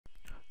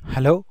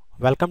Hello,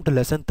 welcome to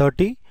lesson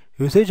 30,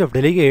 Usage of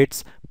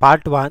Delegates,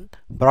 part 1,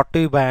 brought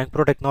to you by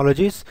Ankpro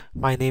Technologies.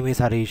 My name is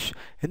Harish.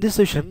 In this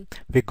session,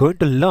 we're going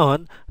to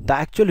learn the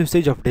actual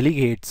usage of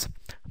delegates.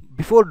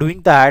 Before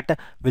doing that,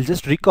 we'll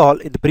just recall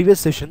in the previous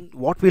session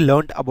what we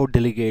learned about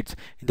delegates.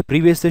 In the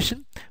previous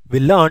session, we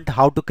learned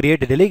how to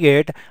create a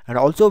delegate, and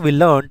also we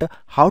learned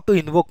how to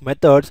invoke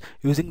methods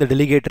using the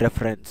delegate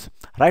reference.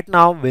 Right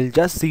now, we'll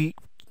just see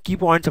key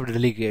points of the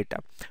delegate.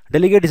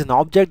 Delegate is an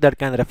object that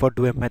can refer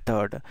to a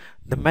method.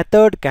 The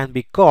method can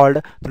be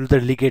called through the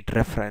delegate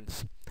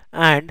reference.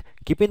 And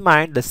keep in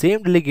mind, the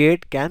same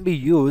delegate can be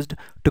used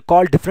to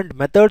call different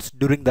methods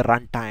during the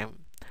runtime.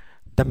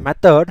 The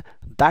method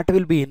that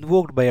will be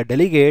invoked by a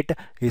delegate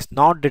is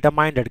not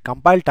determined at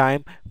compile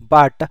time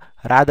but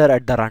rather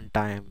at the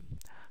runtime.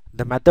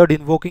 The method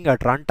invoking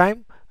at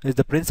runtime is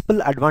the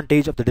principal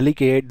advantage of the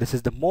delegate. This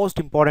is the most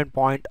important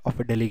point of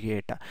a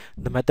delegate.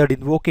 The method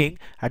invoking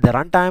at the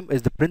runtime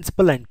is the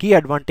principal and key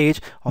advantage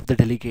of the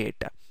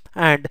delegate.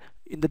 And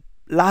in the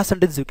last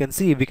sentence you can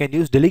see we can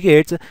use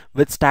delegates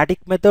with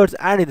static methods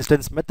and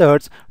instance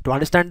methods. To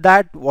understand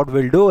that, what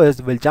we'll do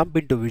is we'll jump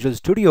into Visual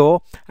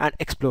Studio and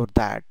explore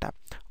that.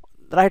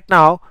 Right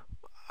now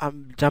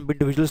I'm jumping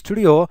into Visual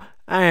Studio,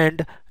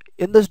 and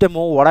in this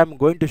demo what I'm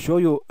going to show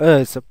you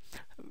is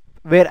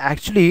where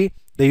actually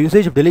the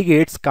usage of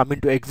delegates come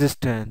into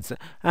existence,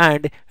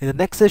 and in the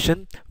next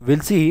session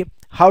we'll see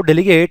how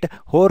delegate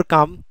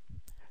overcome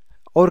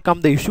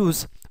the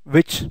issues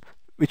which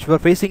we're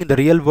facing in the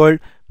real world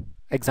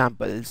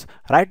examples.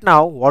 Right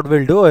now what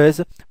we'll do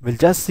is we'll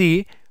just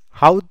see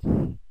how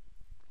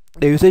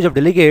the usage of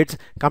delegates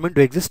come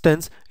into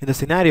existence in the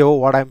scenario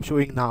what I'm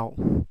showing now,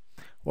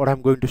 what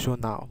I'm going to show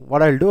now.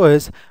 What I'll do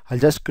is I'll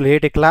just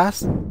create a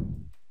class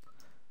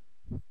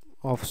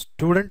of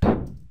student.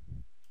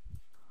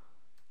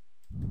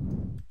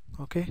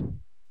 Okay,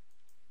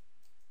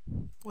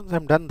 once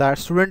I'm done that,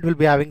 student will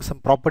be having some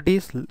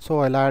properties, so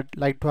I'll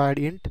like to add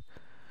int.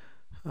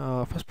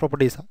 First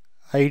property is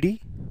id,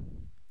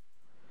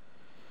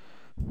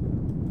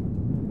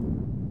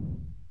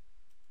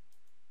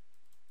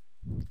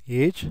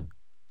 age,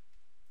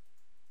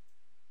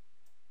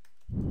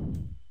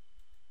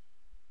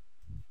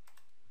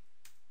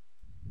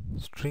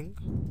 string,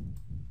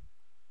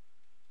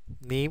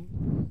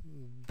 name,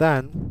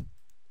 then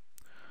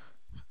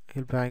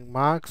he'll be having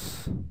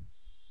marks,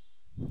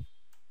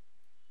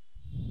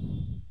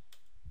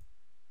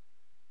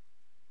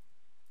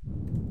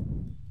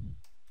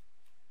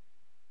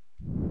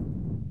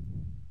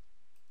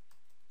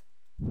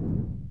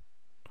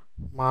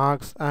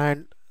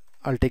 and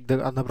I'll take the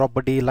other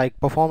property like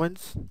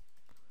performance.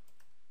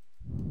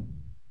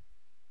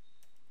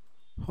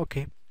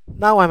 Okay,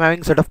 now I'm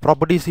having set of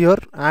properties here,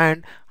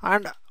 and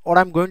what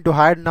I'm going to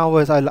add now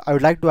is I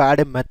would like to add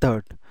a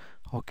method.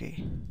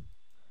 Okay,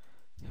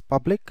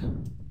 public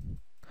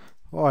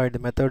void, the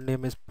method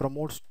name is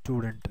promote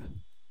student.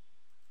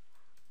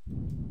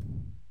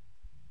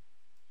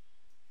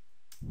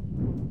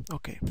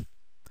 Okay,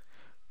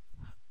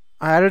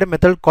 I added a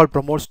method called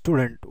promote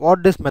student.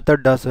 What this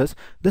method does is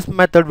this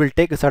method will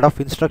take a set of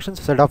instructions,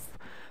 a set of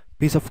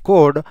piece of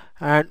code,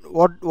 and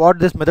what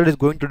this method is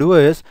going to do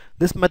is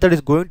this method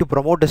is going to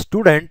promote a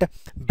student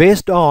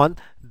based on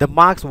the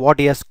marks what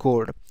he has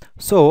scored.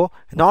 So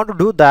in order to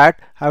do that,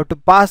 I have to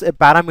pass a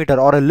parameter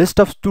or a list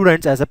of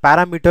students as a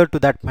parameter to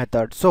that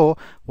method. So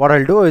what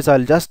I'll do is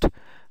I'll just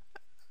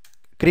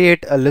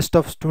create a list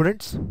of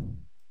students,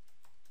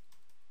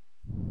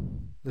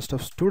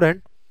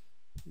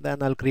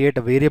 then I'll create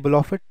a variable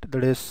of it,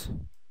 that is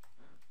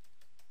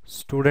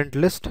student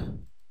list.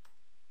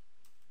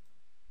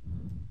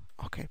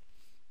 Okay,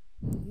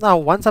 now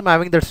once I'm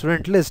having that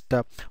student list,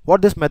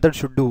 what this method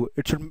should do,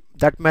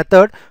 that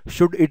method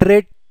should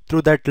iterate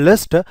through that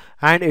list,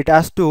 and it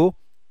has to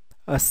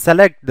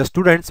select the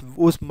students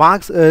whose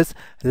marks is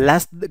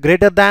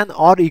greater than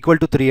or equal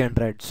to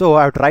 300. So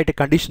I have to write a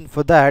condition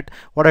for that.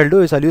 What I'll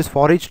do is I'll use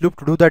for each loop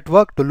to do that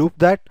work, to loop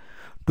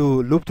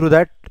through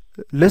that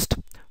list.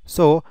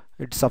 So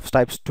it's of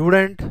type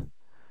student,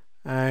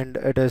 and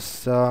it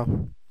is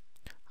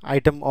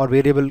item or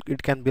variable,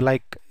 it can be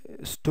like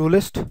stu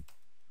list,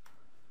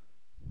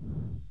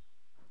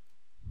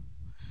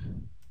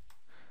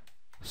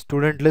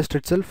 student list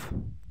itself,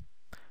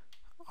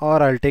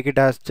 or I'll take it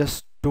as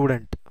just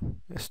student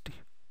st.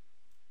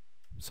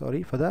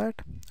 Sorry for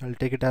that, I'll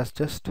take it as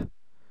just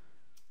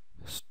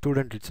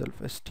student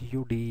itself,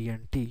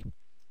 student.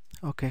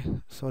 Okay,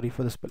 sorry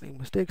for the spelling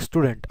mistake,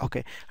 student.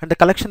 Okay, and the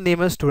collection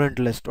name is student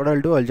list. What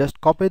I'll do, I'll just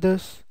copy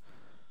this.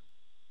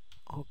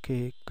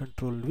 Okay,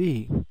 control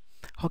V.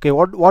 Okay,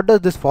 what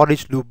does this for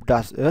each loop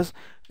does is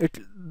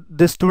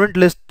this student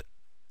list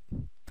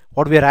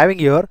what we are having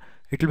here,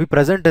 it will be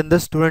present in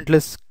this student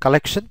list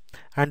collection,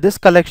 and this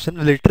collection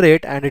will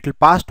iterate and it will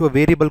pass to a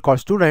variable called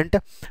student,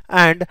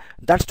 and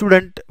that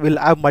student will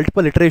have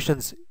multiple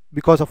iterations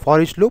because of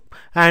for each loop,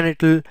 and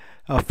it will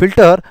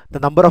filter the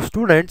number of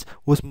students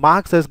whose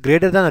marks is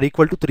greater than or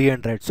equal to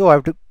 300. So I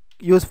have to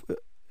use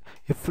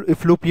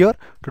if loop here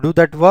to do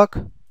that work.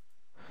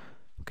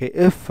 Okay,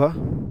 if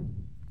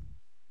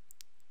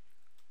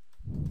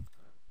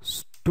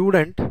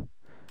student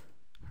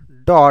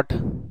dot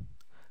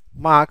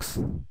marks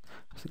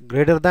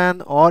greater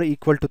than or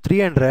equal to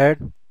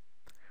 300,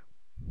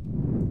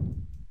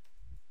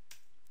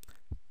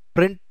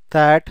 print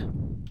that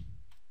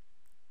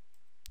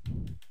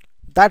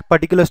that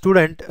particular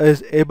student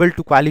is able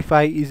to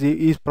qualify,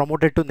 is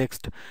promoted to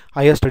next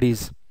higher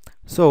studies.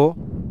 So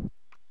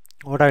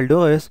what I'll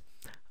do is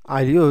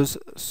I'll use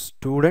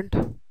student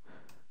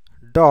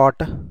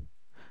dot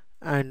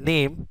and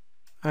name,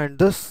 and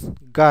this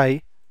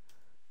guy,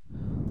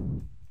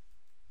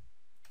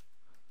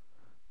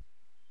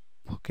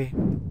 okay,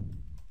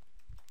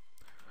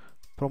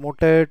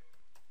 promoted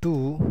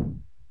to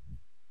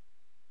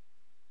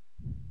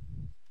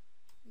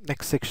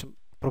next section,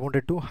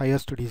 promoted to higher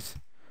studies.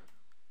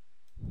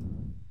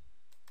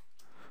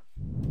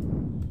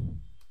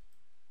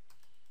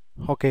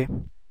 Okay,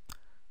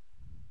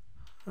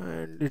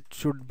 and it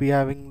should be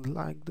having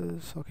like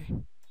this. Okay,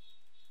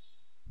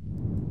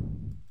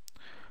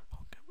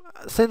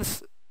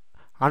 since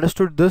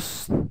understood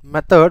this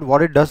method,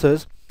 what it does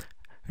is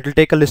it will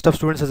take a list of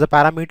students as a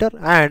parameter,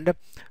 and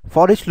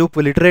for each loop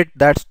will iterate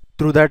that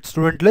through that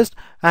student list,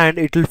 and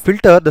it will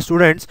filter the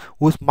students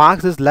whose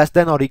marks is less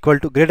than or equal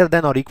to, greater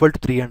than or equal to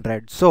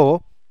 300.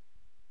 So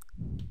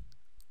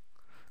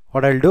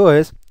what I'll do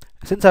is,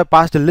 since I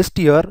passed a list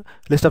here,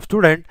 list of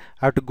student,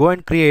 I have to go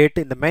and create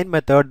in the main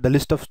method the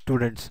list of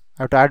students.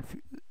 I have to add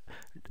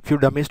few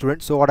dummy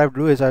students. So what I have to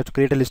do is I have to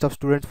create a list of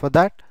students. For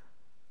that,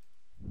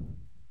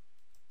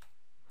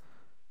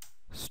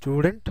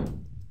 student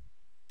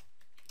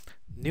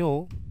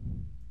new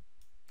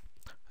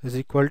is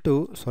equal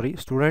to, sorry,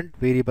 student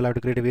variable, I have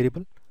to create a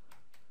variable,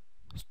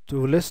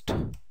 list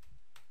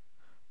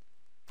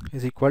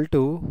is equal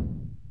to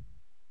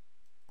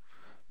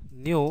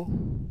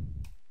new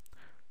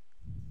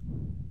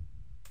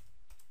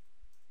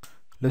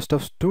list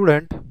of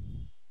student.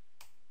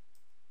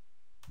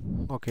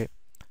 Okay,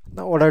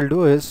 now what I'll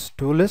do is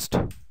list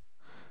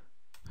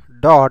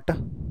dot, I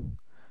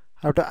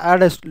have to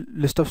add a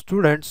list of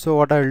students. So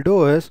what I'll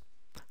do is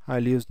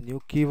I'll use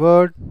new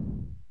keyword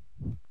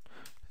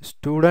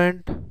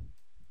student,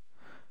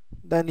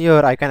 then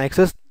here I can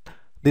access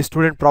the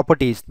student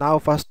properties. Now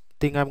first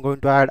thing I'm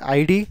going to add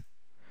ID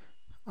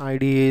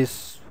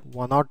is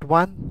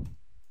 101,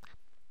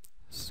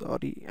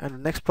 sorry, and the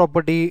next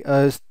property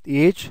is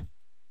age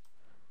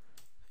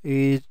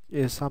is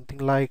something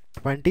like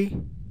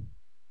 20.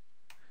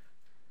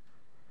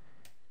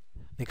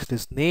 Next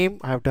is name,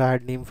 I have to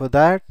add name for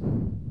that.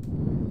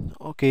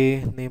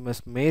 Okay, name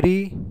is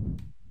Mary.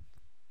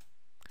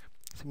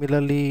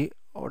 Similarly,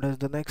 what is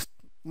the next?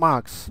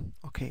 Marks.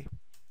 Okay,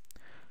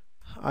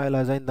 I'll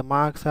assign the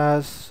marks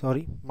as,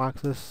 sorry,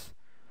 marks is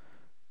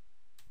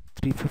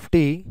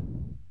 350,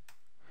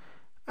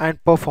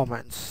 and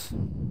performance.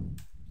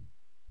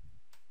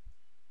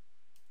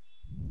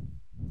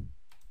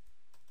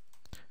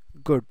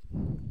 Good.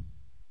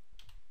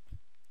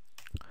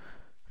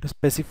 To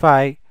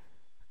specify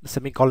the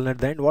semicolon at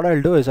the end, what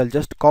I'll do is I'll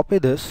just copy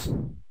this,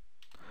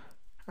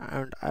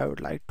 and I would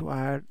like to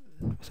add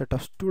a set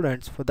of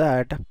students for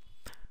that.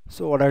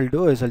 So what I'll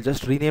do is I'll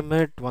just rename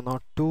it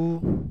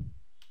 102,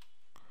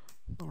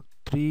 not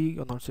 3,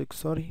 or not 6,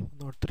 sorry,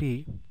 not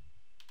 3,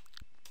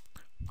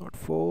 not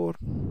 4,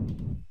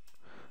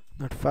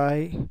 not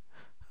 5.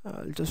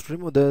 I'll just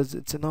remove this,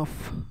 it's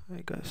enough,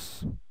 I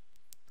guess.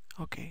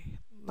 Okay,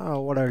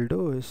 now what I'll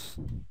do is,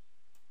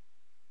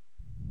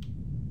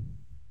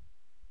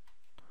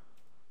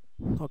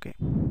 okay,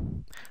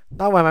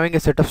 now I'm having a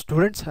set of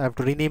students. I have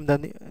to rename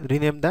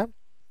them.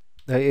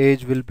 The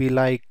age will be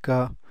like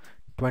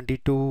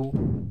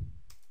 22,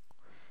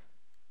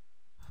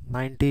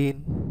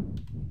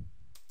 19,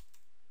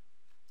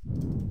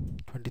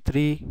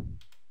 23,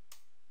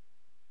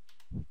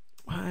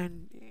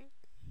 and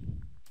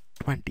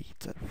 20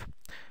 itself.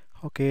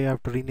 Okay, I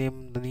have to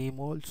rename the name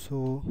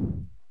also.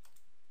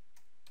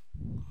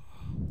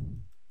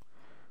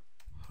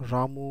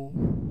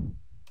 Ramu.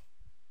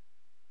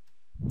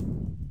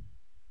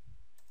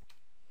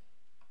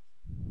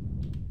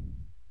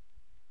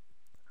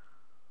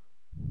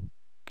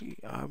 Okay,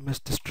 I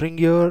missed the string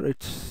here.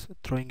 It's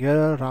throwing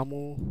error.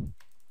 Ramu,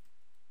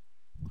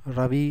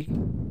 Ravi,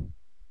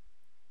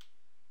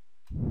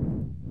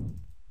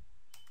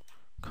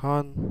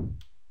 Khan,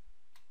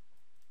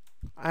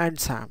 and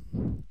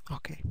Sam.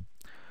 Okay,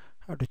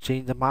 I have to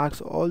change the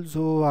marks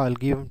also. I'll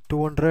give him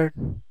 200.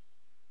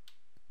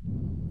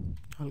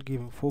 I'll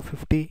give him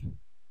 450,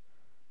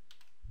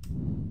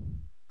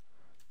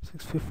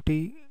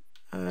 650,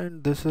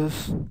 and this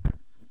is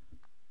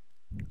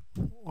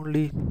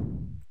only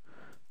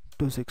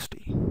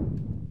 260.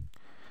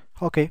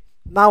 Okay,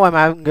 now I'm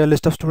having a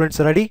list of students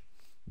ready.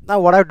 Now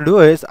what I have to do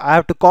is I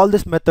have to call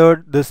this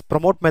method, this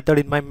promote method,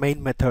 in my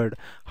main method.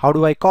 How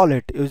do I call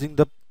it? Using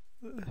the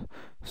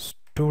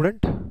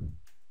student,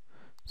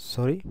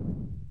 sorry,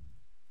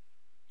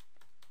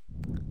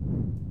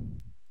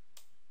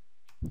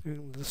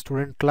 using the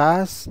student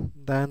class,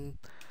 then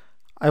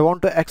I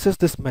want to access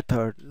this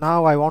method.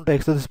 Now I want to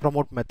access this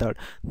promote method.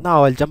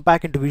 Now I'll jump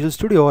back into Visual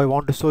Studio. I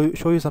want to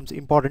show you some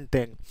important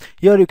thing.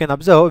 Here you can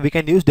observe we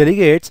can use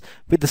delegates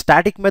with the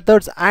static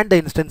methods and the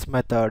instance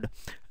method.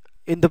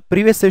 In the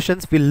previous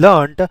sessions we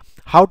learned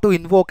how to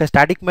invoke a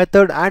static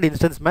method and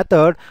instance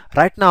method.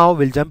 Right now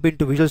we'll jump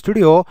into Visual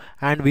Studio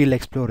and we'll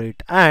explore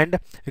it. And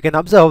you can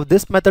observe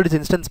this method is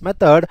instance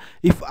method.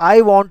 If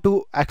I want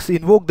to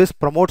invoke this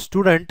promote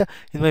student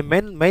in my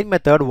main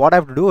method, what I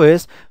have to do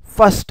is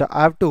first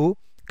I have to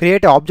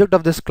create an object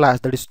of this class,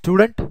 that is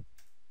student.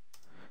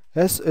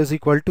 S is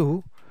equal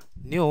to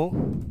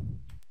new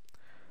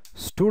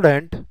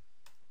student.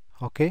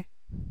 Okay,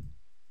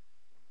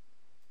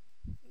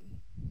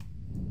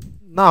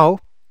 now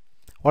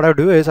what I have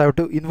to do is I have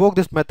to invoke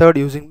this method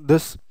using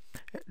this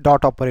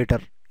dot operator,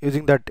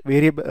 using that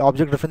variable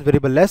object reference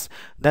variable less.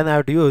 Then I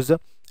have to use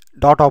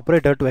dot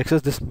operator to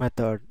access this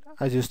method.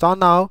 As you saw,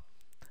 now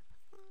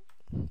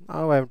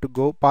I have to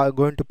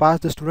going to pass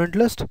the student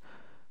list.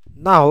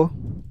 Now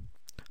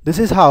this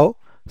is how,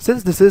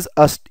 since this is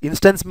a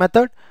instance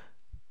method,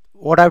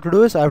 what I have to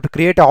do is I have to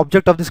create an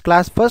object of this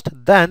class first,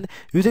 then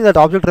using that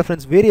object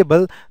reference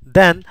variable,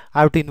 then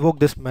I have to invoke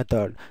this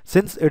method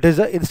since it is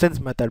an instance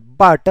method.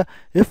 But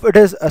if it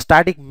is a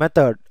static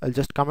method, I'll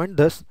just comment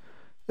this.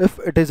 If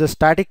it is a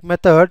static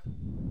method,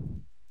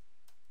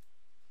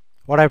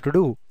 what I have to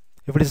do,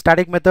 if it is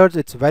static methods,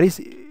 if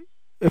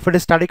it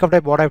is static of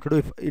type, what I have to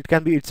do,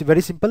 it's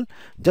very simple.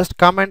 Just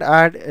come and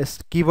add a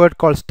keyword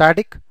called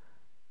static.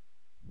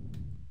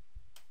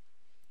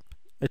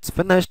 It's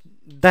finished.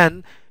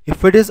 Then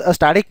if it is a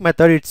static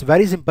method, it's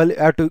very simple. You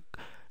have to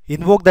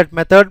invoke that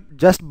method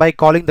just by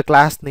calling the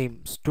class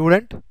name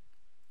student.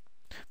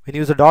 When you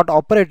use a dot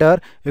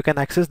operator, you can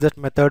access that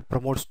method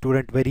promote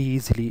student very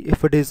easily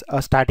if it is a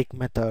static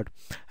method.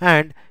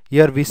 And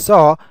here we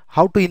saw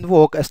how to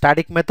invoke a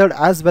static method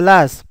as well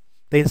as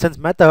the instance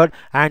method,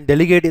 and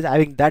delegate is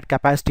having that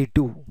capacity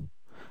too.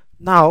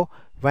 Now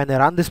when I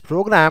run this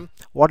program,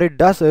 what it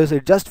does is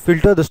it just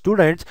filter the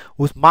students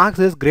whose marks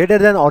is greater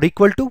than or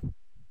equal to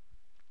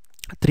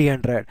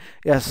 300.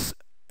 Yes,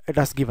 it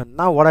has given.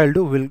 Now what I'll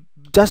do, will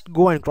just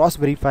go and cross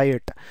verify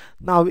it.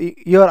 Now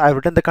here I've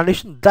written the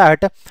condition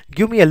that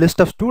give me a list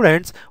of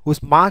students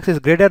whose marks is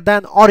greater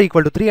than or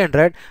equal to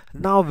 300.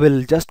 Now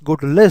we'll just go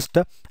to list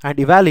and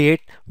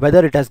evaluate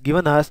whether it has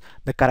given us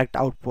the correct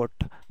output.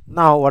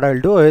 Now what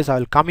I'll do is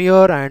I'll come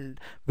here and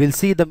we'll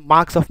see the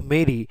marks of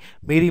Mary.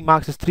 Mary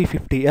marks is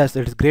 350. Yes,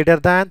 it is greater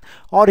than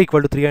or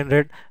equal to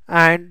 300.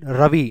 And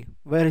Ravi,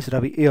 where is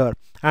Ravi? Here.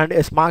 And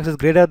his marks is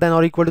greater than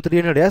or equal to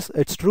 300. Yes,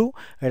 it's true.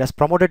 It has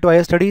promoted to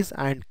higher studies.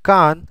 And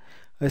Khan,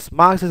 his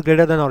marks is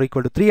greater than or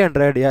equal to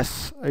 300.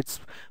 Yes, it's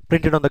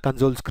printed on the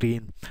console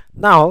screen.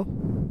 Now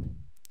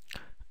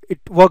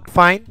it worked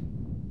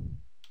fine.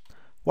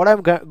 What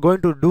I'm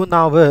going to do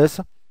now is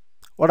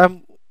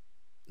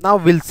now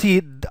we'll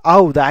see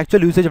how the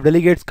actual usage of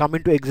delegates come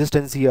into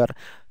existence here.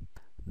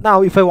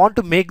 Now if I want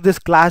to make this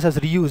class as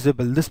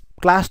reusable, this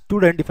class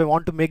student, if I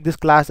want to make this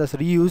class as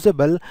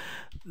reusable,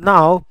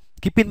 now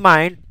keep in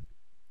mind,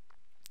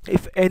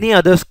 if any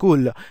other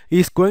school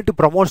is going to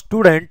promote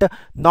student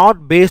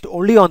not based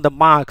only on the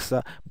marks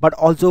but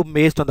also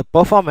based on the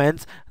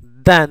performance,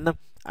 then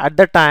at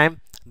the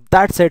time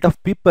that set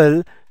of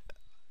people,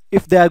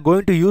 if they are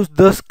going to use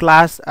this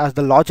class as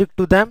the logic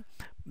to them,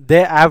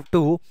 they have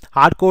to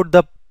hardcode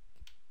the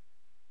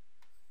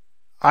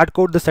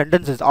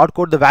sentences,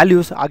 hardcode the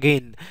values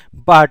again.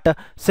 But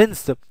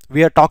since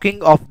we are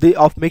talking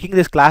of making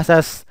this class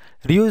as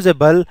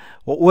reusable,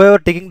 whoever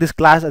taking this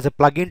class as a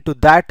plugin to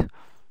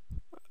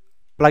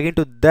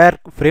their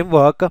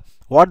framework,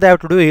 what they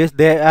have to do is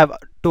they have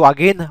to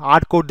again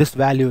hardcode these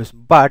values.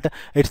 But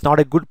it's not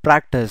a good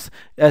practice.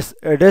 Yes,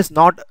 it is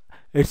not,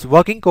 it's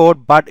working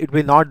code, but it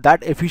will not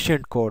that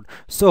efficient code.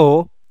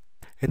 So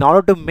in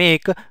order to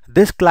make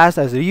this class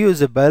as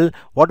reusable,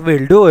 what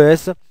we'll do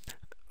is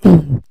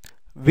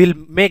we'll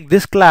make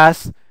this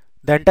class,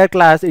 the entire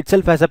class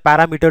itself, as a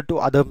parameter to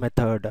other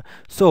method.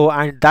 So,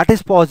 and that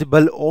is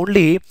possible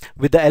only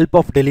with the help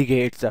of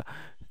delegates.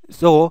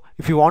 So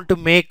if you want to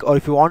make, or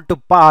if you want to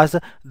pass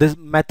this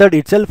method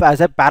itself as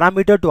a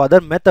parameter to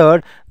other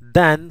method,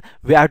 then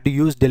we have to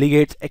use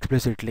delegates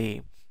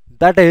explicitly.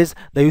 That is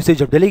the usage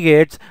of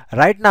delegates.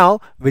 Right now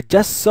we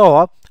just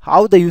saw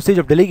how the usage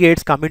of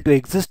delegates come into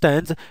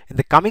existence. In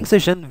the coming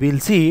session we'll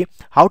see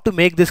how to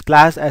make this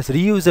class as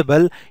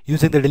reusable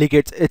using the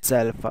delegates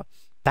itself.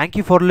 Thank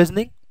you for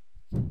listening.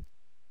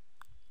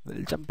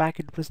 We'll jump back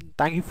into present.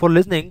 Thank you for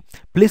listening.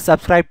 Please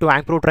subscribe to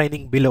Ankpro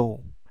training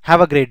below.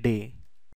 Have a great day.